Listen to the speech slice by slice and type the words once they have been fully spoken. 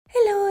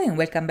Hello and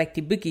welcome back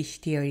to Bookish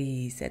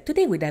Theories.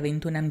 Today we dive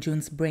into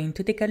Namjoon's brain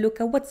to take a look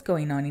at what's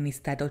going on in his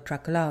title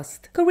track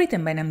Lost.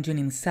 Co-written by Namjoon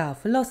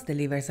himself, Lost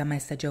delivers a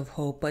message of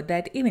hope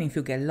that even if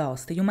you get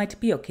lost, you might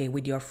be okay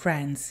with your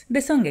friends.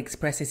 The song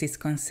expresses his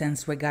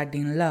concerns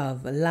regarding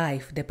love,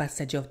 life, the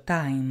passage of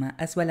time,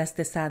 as well as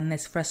the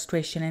sadness,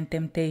 frustration and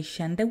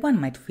temptation that one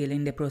might feel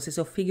in the process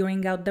of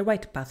figuring out the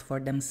right path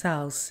for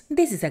themselves.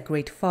 This is a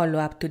great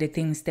follow-up to the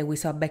themes that we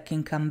saw back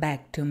in Come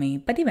Back to Me,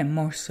 but even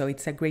more so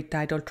it's a great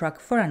title track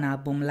for an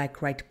album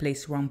like Right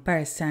Place, Wrong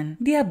Person.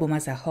 The album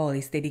as a whole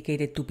is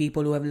dedicated to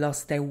people who have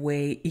lost their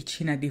way, each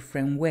in a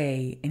different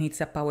way, and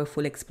it's a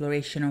powerful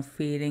exploration of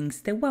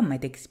feelings that one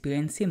might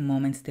experience in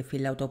moments that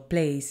feel out of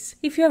place.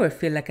 If you ever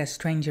feel like a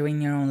stranger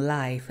in your own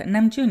life,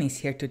 Namjoon is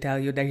here to tell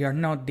you that you're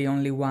not the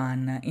only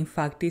one. In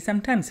fact, he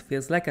sometimes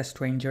feels like a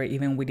stranger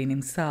even within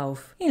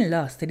himself. In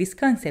Lost, this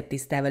concept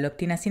is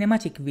developed in a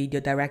cinematic video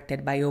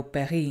directed by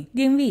RPWP.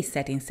 The MV is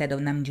set inside of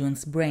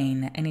Namjoon's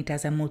brain, and it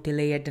has a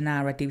multi-layered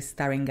narrative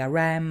starring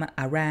Aram,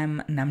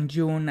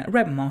 Namjoon,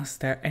 Red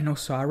Monster, and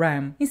also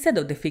Aram. Instead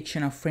of the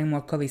fictional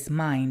framework of his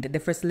mind, the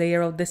first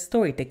layer of the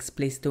story takes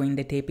place during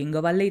the taping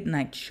of a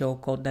late-night show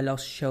called The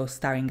Lost Show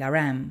starring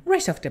Aram.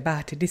 Right off the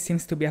bat, this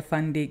seems to be a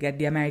fun dig at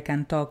the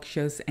American talk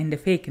shows and the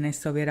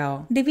fakeness of it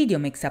all. The video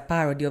makes a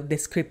parody of the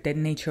scripted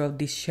nature of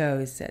these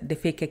shows, the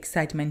fake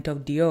excitement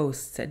of the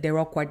hosts, their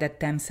awkward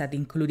attempts at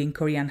including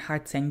Korean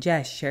hearts and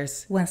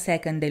gestures. 1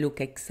 second they look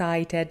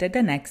excited,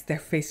 the next their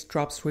face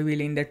drops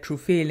revealing their true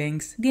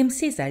feelings. The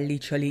MCs are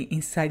literally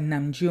inside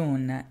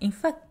Namjoon. In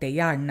fact, they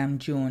are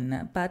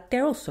Namjoon, but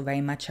they're also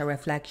very much a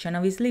reflection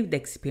of his lived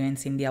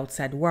experience in the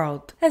outside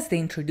world. As they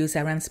introduce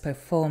Aram's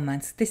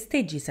performance, the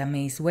stage is a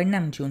maze where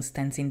Namjoon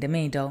stands in the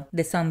middle.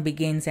 The song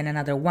begins and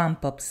another one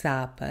pops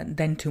up,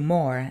 then two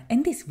more,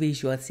 and these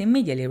visuals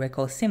immediately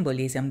recall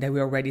symbolism that we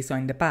already saw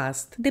in the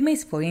past. The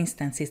maze, for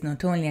instance, is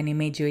not only an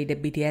imagery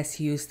that BTS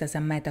used as a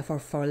metaphor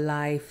for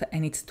life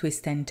and its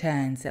twists and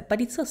turns,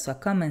 but it's also a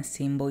common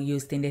symbol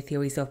used in the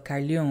theories of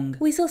Carl Jung,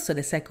 who is also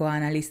the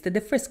psychoanalyst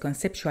that first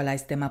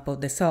conceptualized the map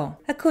of the soul.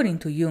 According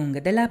to Jung,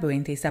 the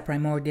labyrinth is a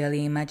primordial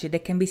image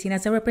that can be seen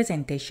as a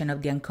representation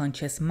of the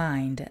unconscious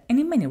mind, and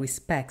in many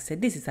respects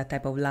this is a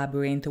type of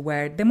labyrinth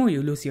where the more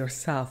you lose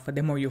yourself,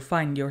 the more you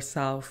find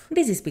yourself.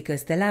 This is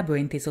because the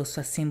labyrinth is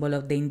also a symbol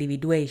of the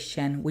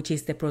individuation, which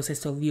is the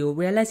process of you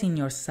realizing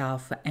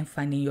yourself and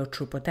finding your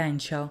true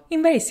potential.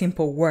 In very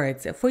simple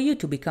words, for you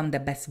to become the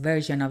best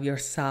version of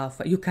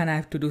yourself, you kinda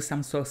have to do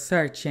some soul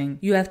searching.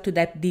 You have to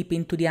dive deep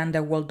into the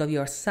underworld of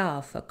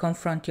yourself,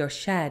 confront your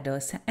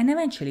shadows, and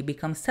eventually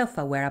become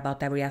self-aware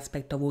about every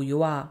aspect of who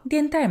you are. The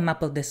entire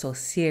Map of the Soul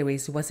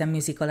series was a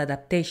musical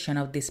adaptation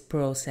of this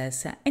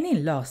process, and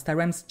in Lost,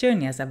 Aram's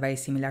journey has a very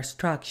similar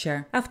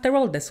structure. After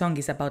all, the song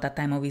is about a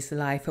time of his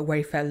life where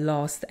he felt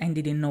lost and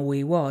didn't know who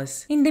he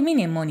was. In the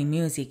Mini Money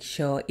music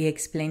show, he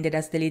explained that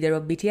as the leader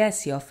of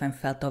BTS, he often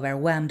felt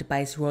overwhelmed by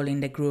his role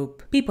in the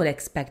group. People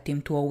expect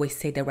him to always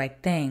say the right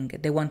thing,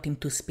 they want him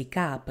to speak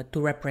up,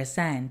 to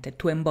represent,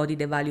 to embody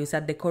the values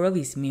at the core of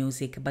his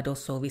music, but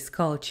also of his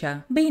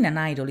culture. Being an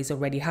idol is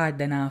already hard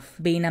enough.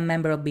 Being a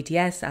member of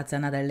BTS adds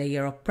another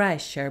layer of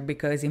pressure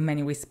because in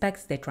many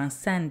respects they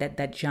transcended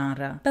that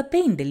genre. But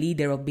being the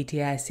leader of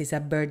BTS is a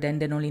burden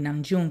that only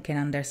Namjoon can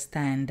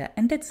understand,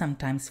 and that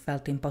sometimes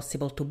felt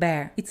impossible to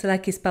bear. It's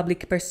like his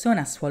public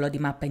persona swallowed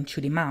him up and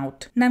chewed him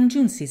out.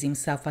 Namjoon sees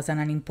himself as an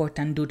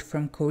unimportant dude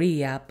from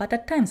Korea, but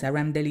at times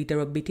Aram, the leader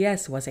of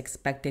BTS, was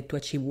expected to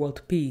achieve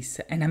world peace,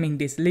 and I mean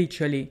this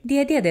literally. The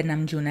idea that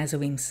Namjoon has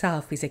of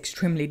himself is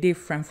extremely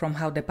different from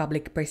how the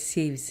public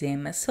perceives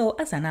him, so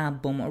as an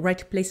album,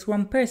 Right Place,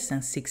 Wrong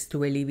Person seeks to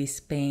relieve his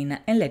pain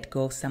and let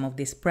go of some of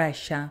this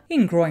pressure.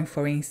 In Growing,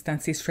 for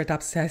instance, he straight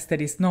up says that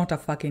he's not a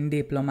fucking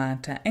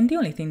diplomat, and the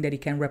only thing that he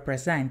can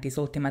represent is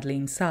ultimately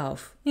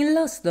himself. In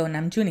Lost though,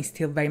 Namjoon is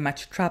still very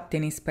much trapped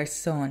in his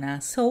persona,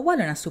 so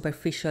while on a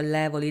superficial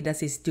level he does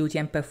his duty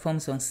and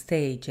performs on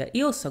stage,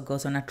 he also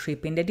goes on a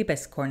trip in the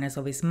deepest corners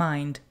of his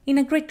mind. In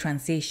a great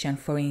transition,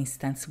 for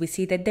instance, we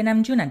see that the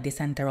Namjoon at the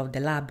center of the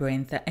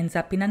labyrinth ends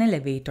up in an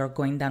elevator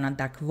going down a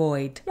dark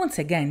void. Once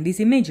again, this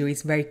imagery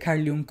is very Carl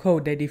Jung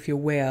coded, if you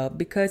will,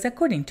 because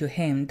according to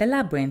him, the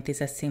labyrinth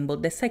is a symbol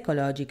that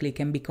psychologically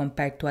can be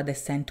compared to a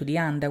descent to the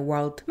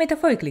underworld.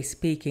 Metaphorically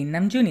speaking,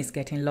 Namjoon is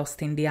getting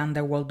lost in the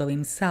underworld of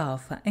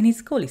himself, and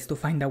his goal is to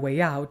find a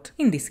way out.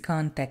 In this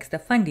context,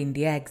 finding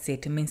the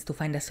exit means to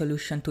find a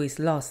solution to his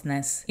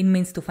lostness. It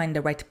means to find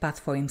the right path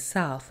for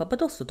himself,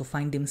 but also to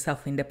find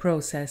himself in the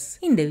process.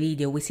 In the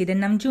video, we see that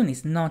Namjoon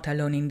is not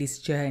alone in this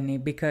journey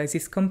because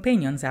his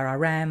companions are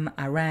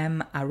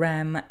Aram,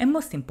 and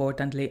most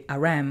importantly,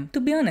 Aram. To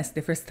be honest,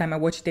 the first time I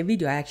watched the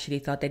video, I actually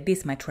thought that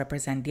this might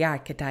represent the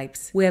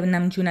archetypes. We have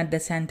Namjoon at the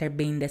center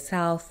being the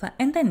self,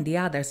 and then the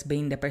others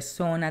being the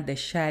persona, the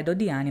shadow,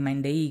 the anima,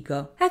 and the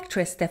ego.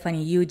 Actress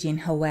Stephanie Eugene,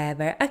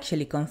 however,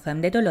 actually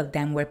confirmed that all of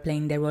them were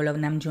playing the role of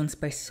Namjoon's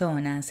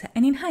personas,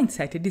 and in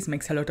hindsight, this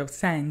makes a lot of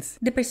sense.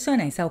 The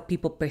persona is how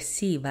people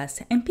perceive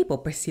us, and people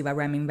perceive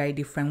Aram in very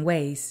different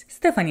ways.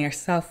 Stephanie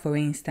herself, for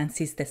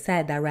instance, is the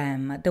sad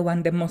Aram, the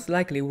one that most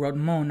likely wrote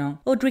Mono.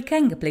 Audrey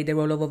Kang played the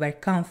role of of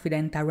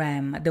overconfident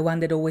RM, the one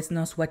that always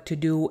knows what to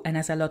do and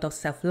has a lot of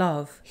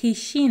self-love.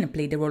 Shin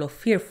played the role of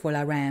fearful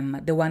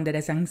RM, the one that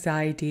has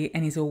anxiety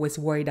and is always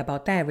worried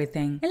about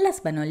everything. And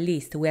last but not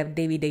least, we have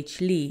David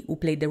H. Lee, who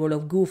played the role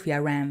of goofy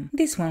RM.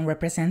 This one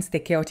represents the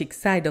chaotic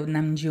side of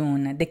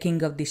Namjoon, the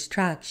king of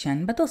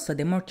distraction, but also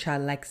the more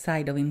childlike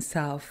side of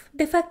himself.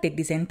 The fact that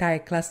this entire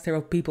cluster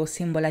of people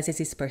symbolizes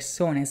his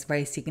persona is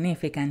very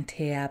significant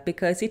here,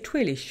 because it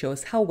really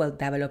shows how well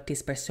developed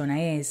his persona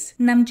is.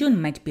 Namjoon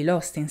might be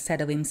lost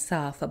inside of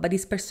himself, but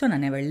his persona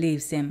never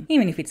leaves him.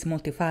 Even if it's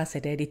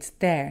multifaceted, it's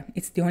there.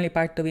 It's the only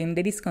part of him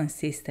that is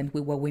consistent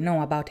with what we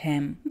know about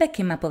him. Back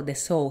him up of the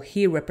soul,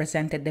 he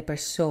represented the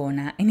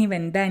persona, and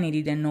even then he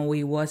didn't know who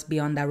he was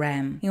beyond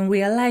RM. In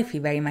real life, he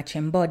very much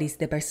embodies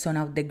the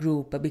persona of the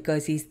group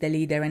because he's the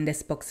leader and the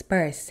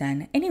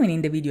spokesperson, and even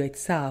in the video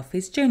itself,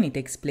 his journey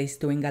takes place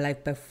during a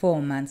live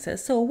performance,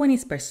 so when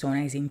his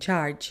persona is in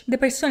charge. The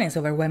persona is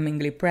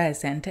overwhelmingly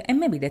present, and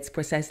maybe that's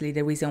precisely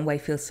the reason why he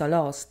feels so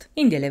lost.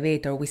 In the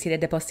elevator, we see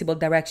that the possible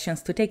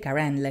directions to take are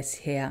endless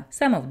here.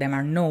 Some of them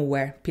are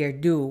nowhere,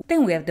 Purdue.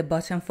 Then we have the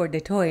button for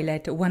the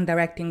toilet, one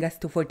directing us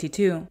to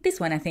 42. This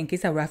one I think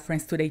is a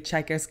reference to the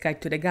Hitchhiker's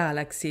Guide to the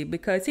Galaxy,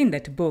 because in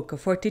that book,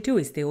 42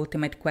 is the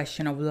ultimate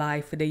question of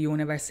life, the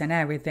universe and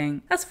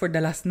everything. As for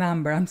the last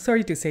number, I'm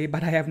sorry to say,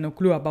 but I have no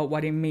clue about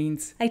what it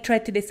means. I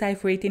tried to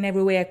decipher it in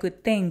every way I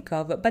could think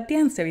of, but the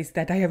answer is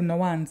that I have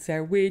no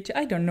answer, which,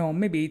 I don't know,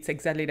 maybe it's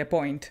exactly the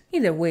point.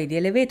 Either way, the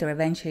elevator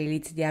eventually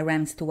leads the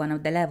RMs to one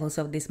of the levels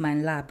of this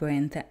mind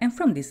labyrinth, and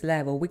from this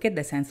level we get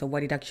the sense of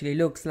what it actually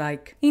looks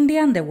like. In the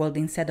underworld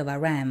inside of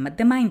RM,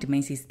 the mind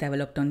maze is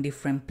developed on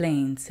different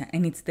planes,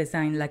 and it's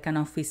designed like an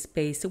office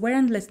space where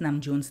endless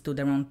Namjoons do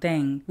their own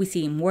thing. We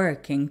see him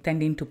working,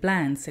 tending to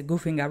plants,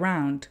 goofing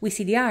around. We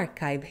see the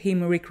archive,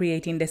 him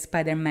recreating the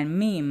Spider-Man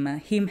meme,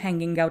 him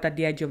hanging out at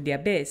the edge of the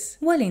abyss.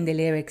 While in the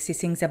lyrics he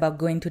sings about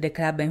going to the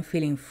club and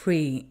feeling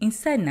free,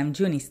 inside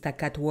Namjoon is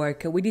stuck at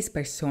work with his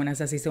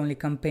personas as his only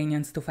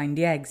companions to find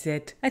the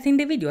exit. I think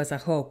the video as a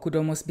whole could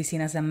almost be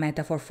seen as a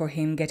metaphor for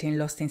him getting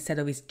lost instead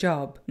of his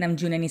job.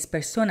 Namjoon and his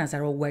personas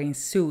are all wearing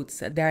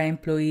suits, they are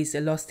employees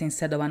lost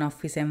inside of an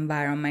office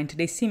environment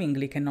they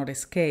seemingly cannot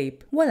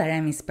escape. While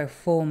RM is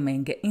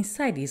performing,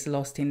 inside he is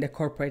lost in the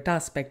corporate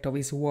aspect of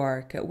his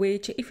work,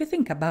 which, if you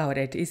think about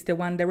it, is the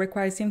one that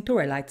requires him to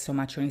rely so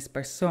much on his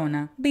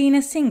persona. Being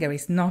a singer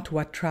is not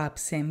what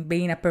traps him,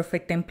 being a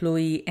perfect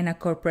employee and a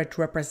corporate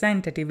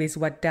representative is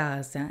what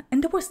does,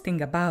 and the worst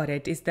thing about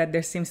it is that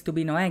there seems to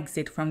be no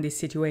exit from this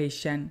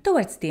situation.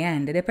 Towards the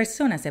end, the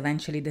personas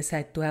eventually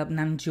decide to help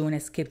Namjoon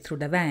escape through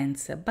the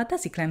vents, but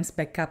as he climbs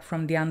back up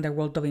from the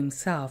underworld of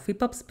himself, he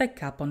pops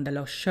back up on the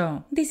lost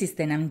show. This is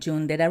the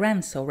Namjoon that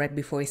RM saw right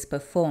before his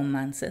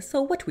performance,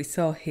 so what we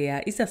saw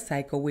here is a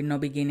cycle with no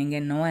beginning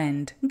and no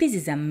end. This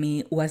is a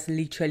me who has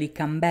literally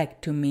come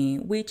back to me,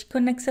 which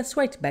connects us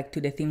right back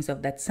to the themes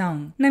of that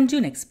song.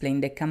 Namjoon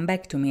explained that Come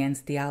Back to Me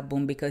ends the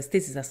album because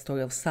this is a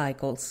story of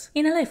cycles.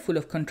 In a life full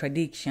of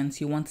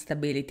contradictions, you want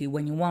stability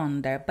when you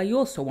wander, but you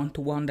also want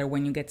to wander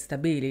when you get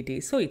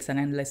stability, so it's an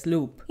endless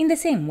loop. In the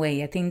same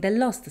way, I think the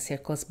Lost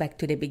circles back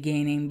to the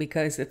beginning,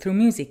 because through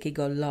music he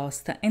got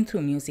lost, and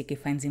through music he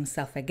finds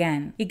himself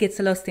again. He gets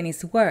lost in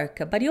his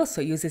work, but he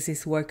also uses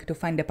his work to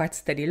find the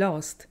parts that he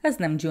lost. As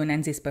Namjoon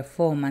ends his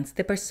performance,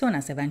 the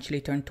personas eventually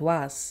turn to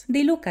us.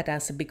 They look at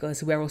us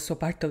because we are also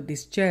part of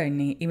this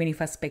journey, even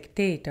if as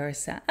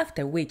spectators,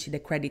 after which the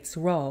credits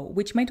roll,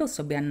 which might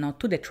also be a nod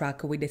to the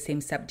track with the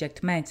same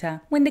subject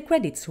matter. When the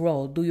credits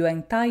roll, do you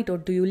hang tight or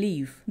do you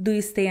leave? Do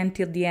you stay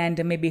until the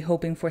end, maybe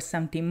hoping for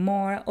something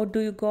more, or do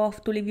you go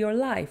off to live your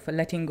life,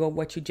 letting go of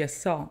what you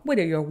just saw?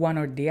 Whether you're one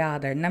or the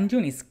other,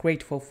 Namjoon is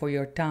grateful for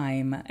your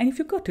time, and if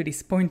you got to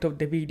this point of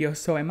the video,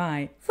 so am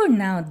I. For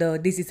now though,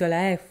 this is all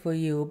I have for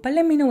you, but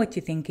let me know what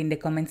you think in the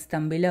comments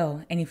down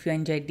below, and if you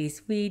enjoyed this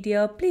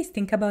video, please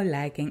think about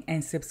liking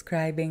and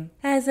subscribing.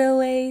 As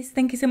always,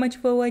 thank you so much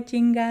for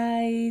watching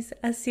guys,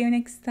 I'll see you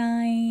next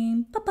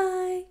time, bye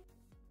bye!